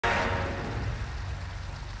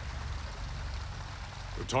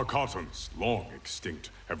The Tarkatans, long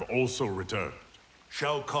extinct, have also returned.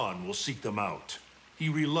 Kahn will seek them out. He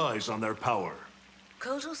relies on their power.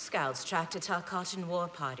 Kotal scouts tracked a Tarkatan war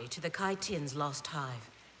party to the Kaitin's lost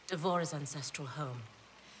hive, Devora's ancestral home.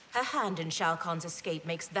 Her hand in Shao Kahn's escape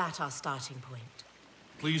makes that our starting point.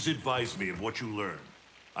 Please advise me of what you learn.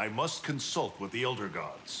 I must consult with the Elder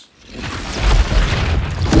Gods.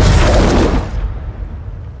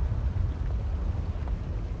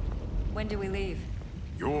 When do we leave?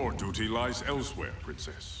 Your duty lies elsewhere,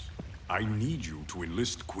 Princess. I need you to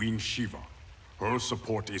enlist Queen Shiva. Her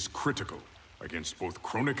support is critical against both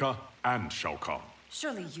Kronika and Shao Kahn.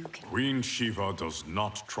 Surely you can... Queen Shiva does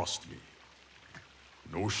not trust me.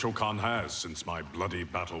 No Shao Kahn has since my bloody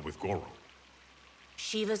battle with Goro.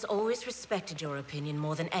 Shiva's always respected your opinion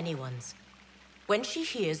more than anyone's. When she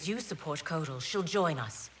hears you support Kotal, she'll join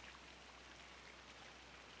us.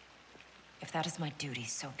 If that is my duty,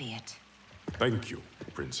 so be it. Thank you,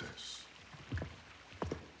 Princess.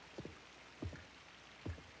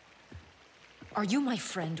 Are you my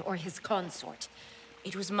friend or his consort?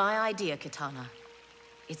 It was my idea, Kitana.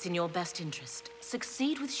 It's in your best interest.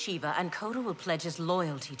 Succeed with Shiva, and Kotal will pledge his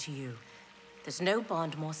loyalty to you. There's no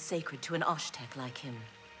bond more sacred to an Oshtek like him.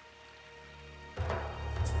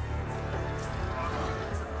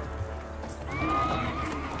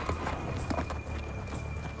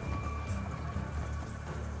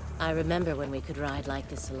 I remember when we could ride like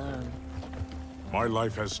this alone. My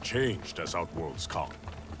life has changed as Outworld's come.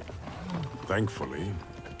 Thankfully,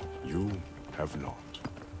 you have not.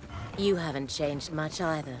 You haven't changed much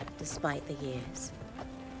either, despite the years.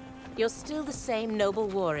 You're still the same noble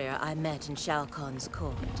warrior I met in Shao Kahn's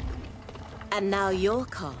court. And now you're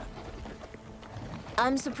Kahn.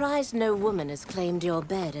 I'm surprised no woman has claimed your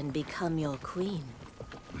bed and become your queen.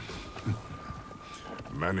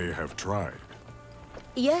 Many have tried.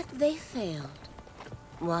 Yet they failed.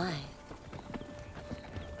 Why?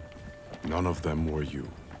 None of them were you.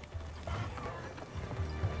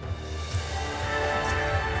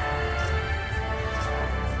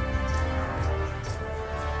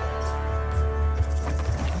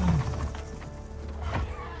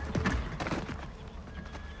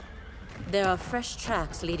 There are fresh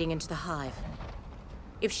tracks leading into the hive.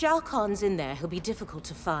 If Shao Kahn's in there, he'll be difficult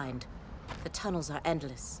to find. The tunnels are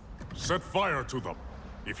endless. Set fire to them.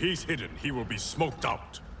 If he's hidden, he will be smoked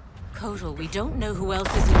out. Kotal, we don't know who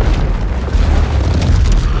else is in there.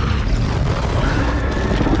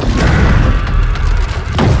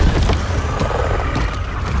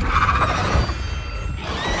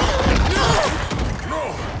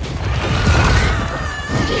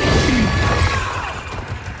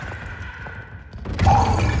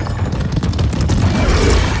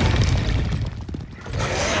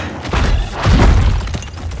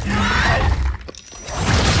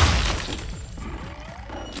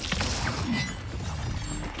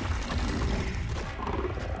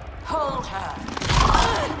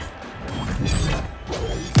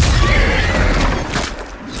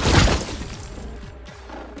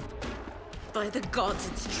 By the gods,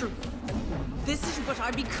 it's true. This is what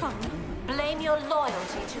I become. Blame your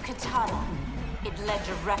loyalty to Kitana. It led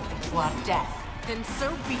directly to our death. Then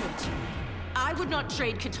so be it. I would not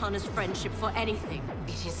trade Kitana's friendship for anything.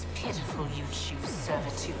 It is pitiful you choose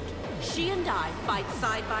servitude. She and I fight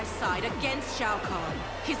side by side against Shao Kahn.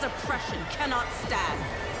 His oppression cannot stand.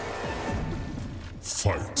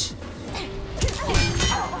 Fight.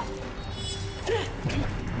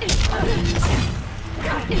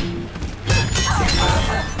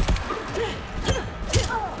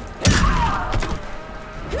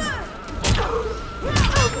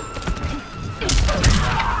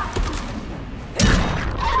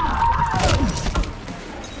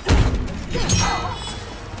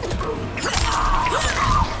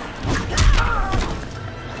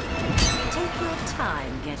 Take your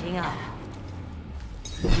time getting up.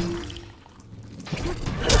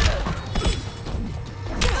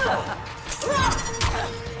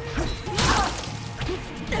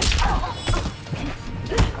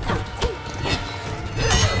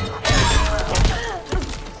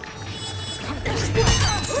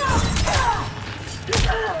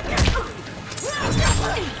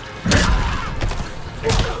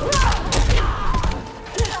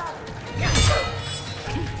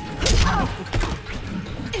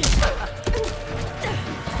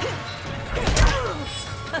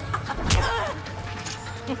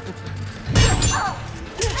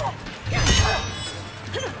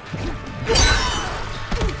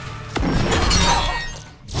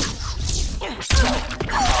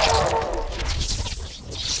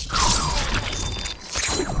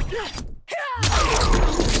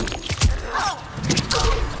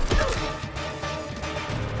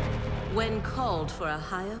 called for a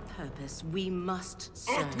higher purpose, we must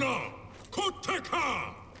serve.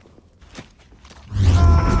 Kotal!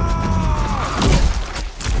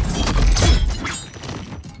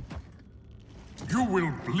 You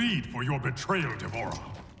will bleed for your betrayal, Devora.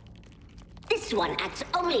 This one acts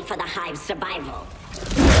only for the Hive's survival.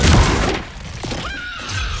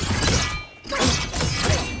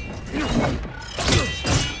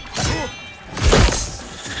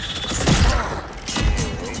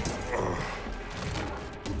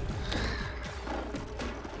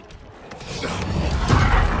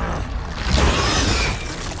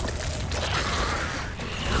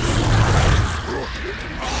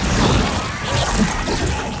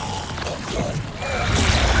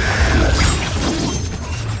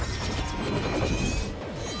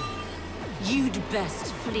 You'd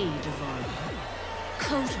best flee, Devora.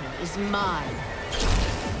 Kotal is mine.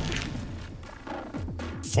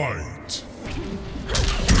 Fight!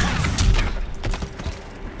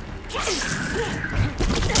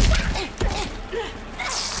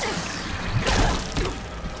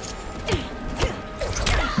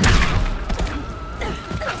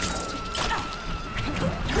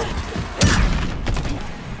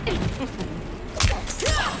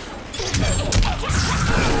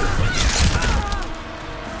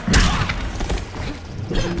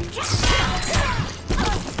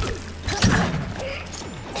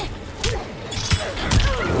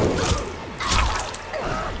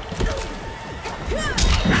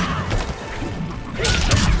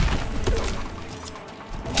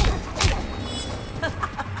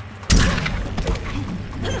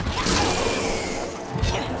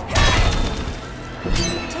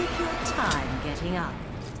 Take your time getting up.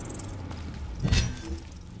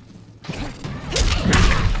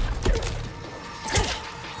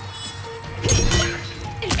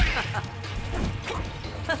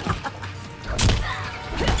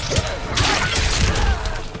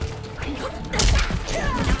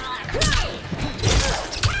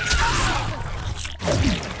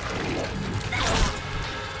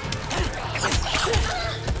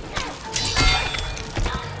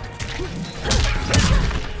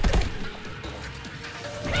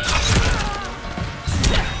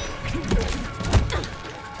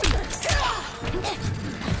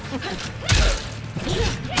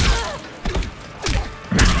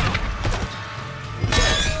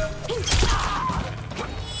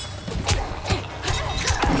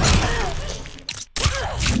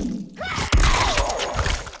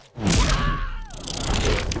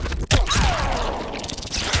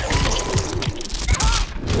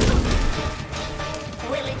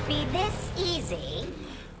 Will it be this easy?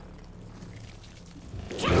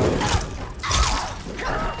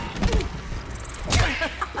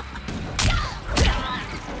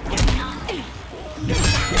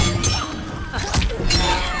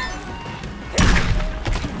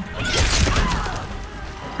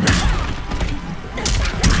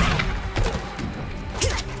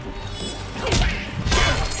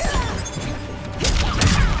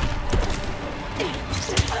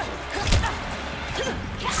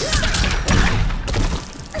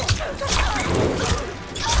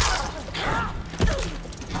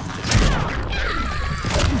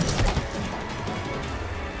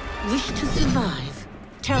 Wish to survive?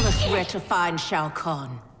 Tell us where to find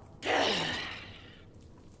Kahn.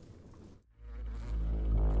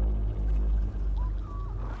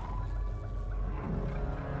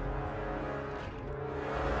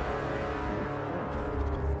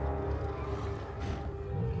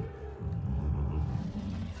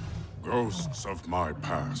 Ghosts of my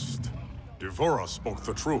past. Devora spoke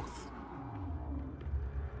the truth.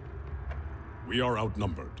 We are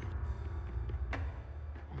outnumbered.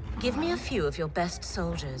 Give me a few of your best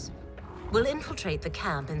soldiers. We'll infiltrate the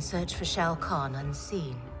camp and search for Kahn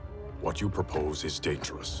unseen. What you propose is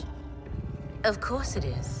dangerous. Of course it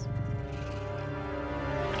is.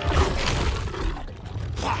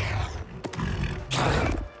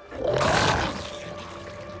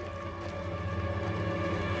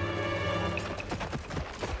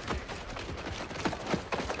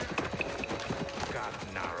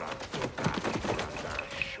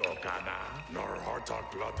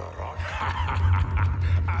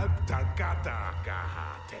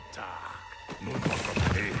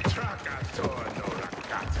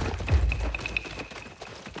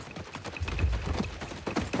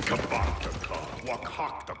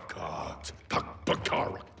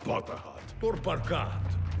 Purparkat,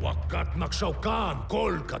 wakat nagsaukan,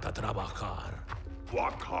 Kollector trabajar.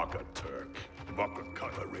 Wakhaga Turk,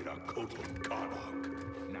 Wakakata Reda Kotal Kanak.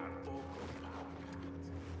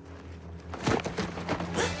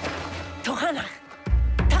 Tohana,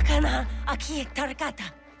 takana, aquí tarkata.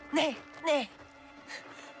 Ne.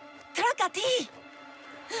 Trakati!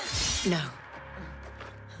 No.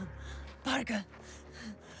 Parga.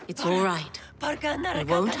 It's all right. Parga We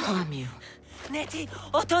won't harm you. Neti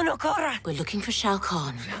Otonokora. We're looking for Shao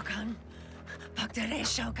Kahn. Shao Kahn. Bagdare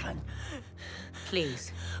Shao Kahn.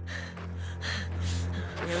 Please.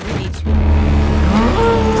 We only need you.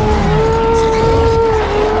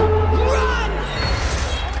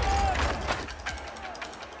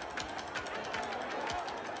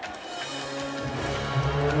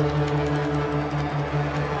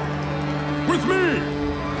 With me!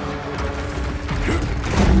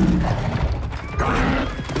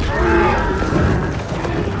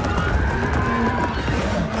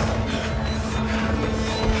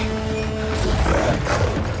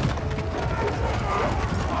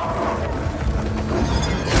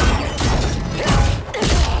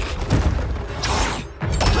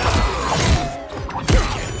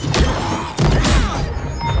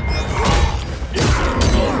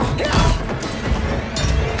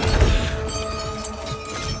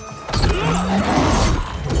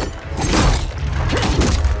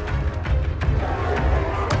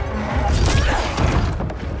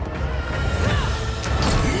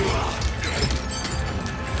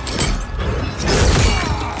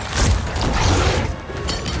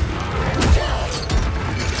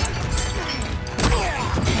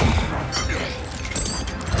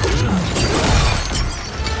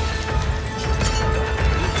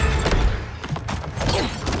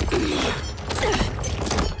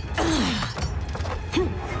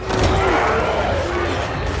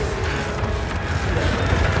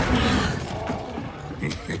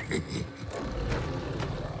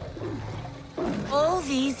 All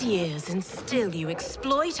these years, and still you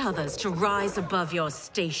exploit others to rise above your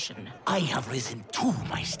station. I have risen to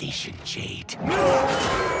my station, Jade.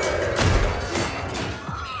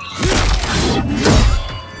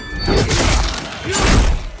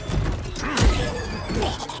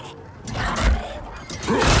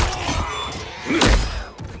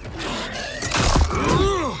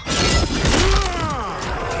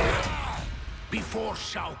 Before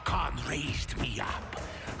Shao Kahn raised me up,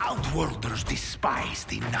 Outworlders despised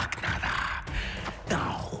the Naknada.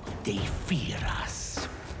 Now they fear us.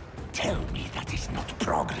 Tell me that is not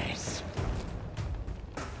progress.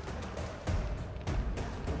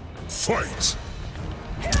 Fight!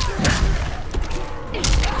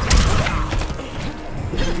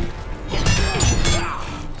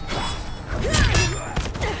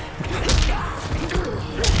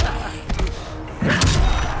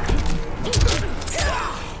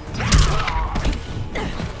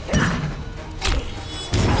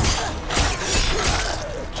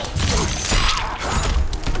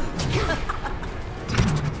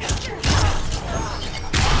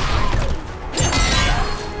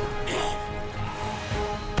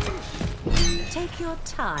 Take your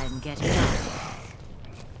time getting up.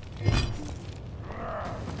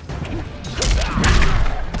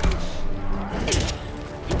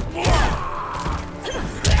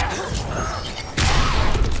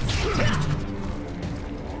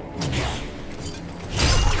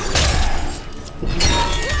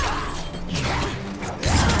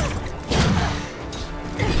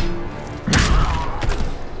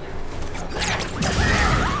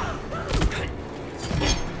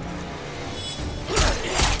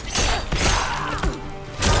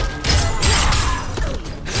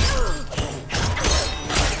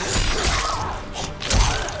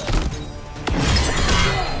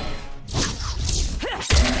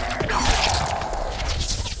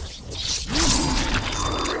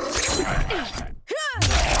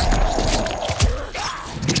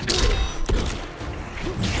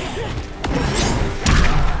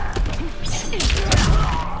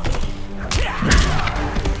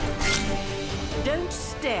 Don't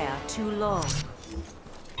stare too long.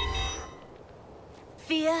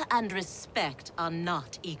 Fear and respect are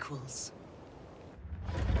not equals.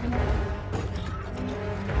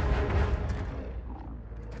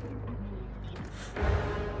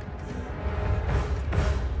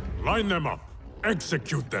 Line them up.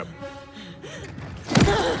 Execute them.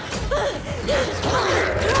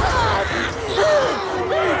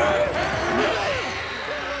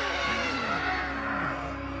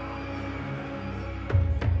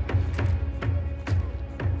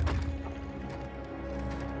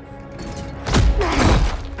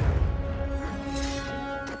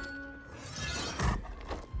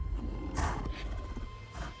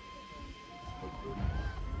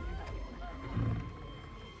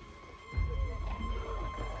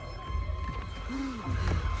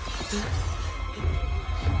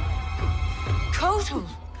 Kotal!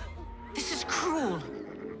 This is cruel.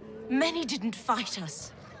 Many didn't fight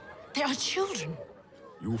us. They are children.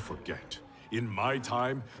 You forget. In my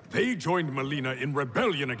time, they joined Melina in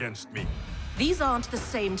rebellion against me. These aren't the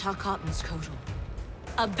same Tarkatans, Kotal.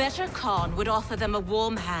 A better Kahn would offer them a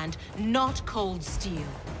warm hand, not cold steel.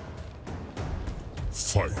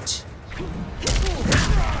 Fight.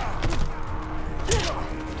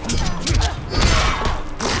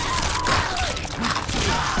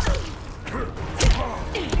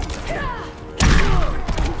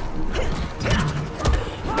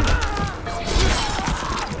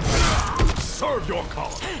 Serve your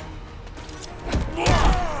cause!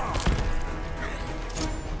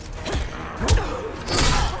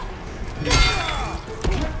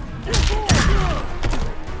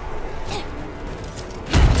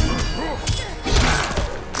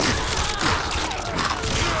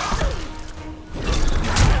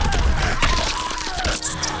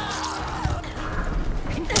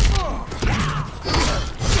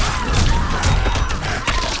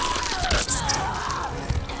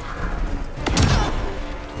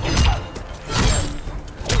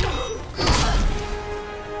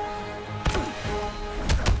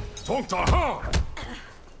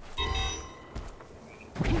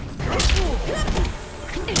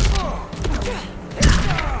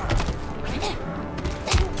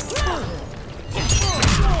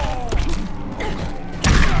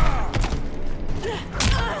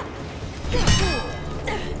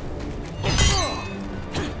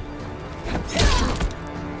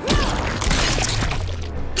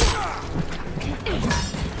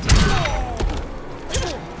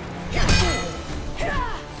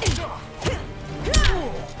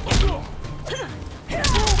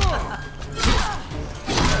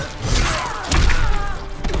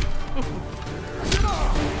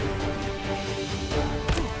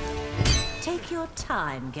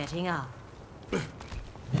 Time getting up.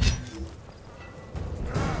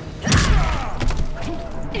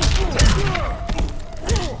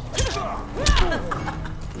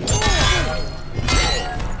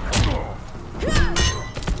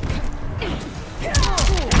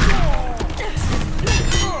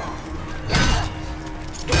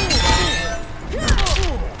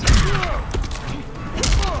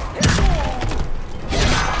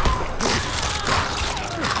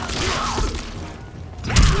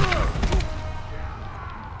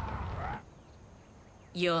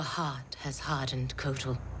 Your heart has hardened,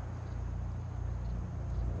 Kotal.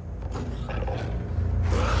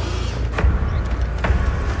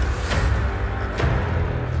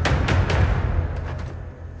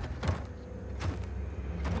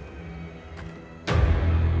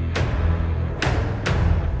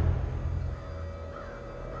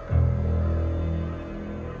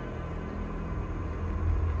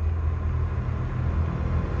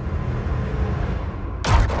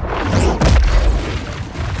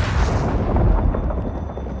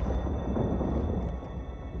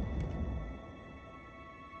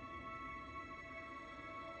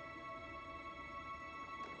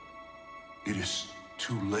 It is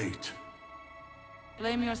too late.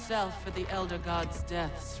 Blame yourself for the Elder God's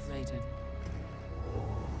deaths, Raiden.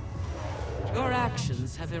 Your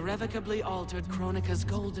actions have irrevocably altered Kronika's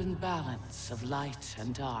golden balance of light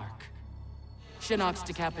and dark. Shinnok's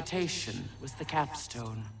decapitation was the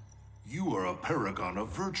capstone. You are a paragon of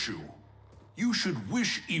virtue. You should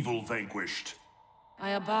wish evil vanquished. I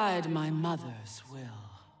abide my mother's will.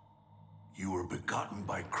 You were begotten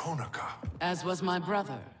by Kronika. As was my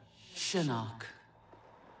brother, Shinnok.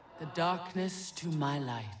 The darkness to my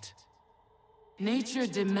light. Nature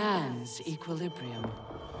demands equilibrium.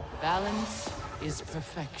 Balance is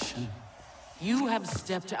perfection. You have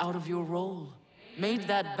stepped out of your role, made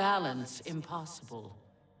that balance impossible.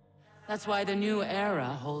 That's why the new era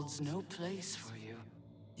holds no place for you.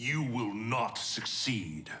 You will not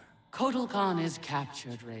succeed. Kotal Kahn is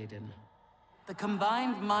captured, Raiden. The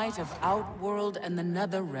combined might of Outworld and the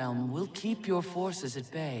Netherrealm will keep your forces at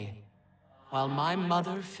bay, while my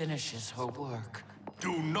mother finishes her work.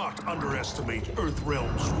 Do not underestimate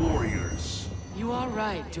Earthrealm's warriors. You are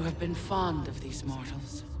right to have been fond of these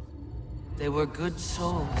mortals. They were good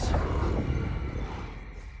souls.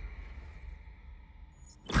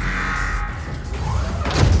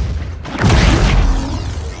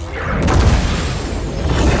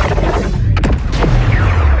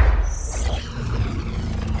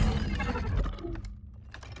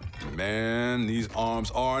 Man, these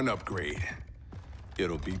arms are an upgrade.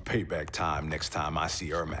 It'll be payback time next time I see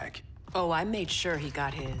Ermac. Oh, I made sure he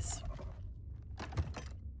got his.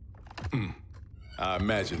 I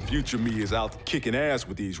imagine future me is out kicking ass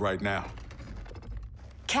with these right now.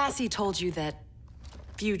 Cassie told you that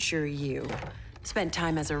future you spent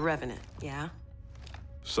time as a revenant, yeah?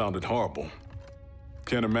 Sounded horrible.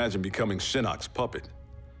 Can't imagine becoming Shinnok's puppet.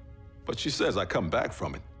 But she says I come back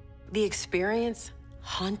from it. The experience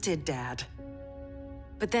haunted Dad.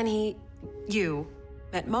 But then you,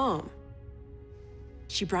 met Mom.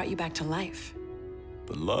 She brought you back to life.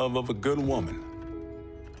 The love of a good woman.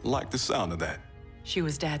 Like the sound of that. She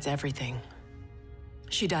was Dad's everything.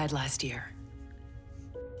 She died last year.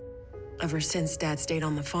 Ever since Dad stayed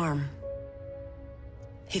on the farm,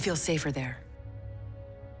 he feels safer there.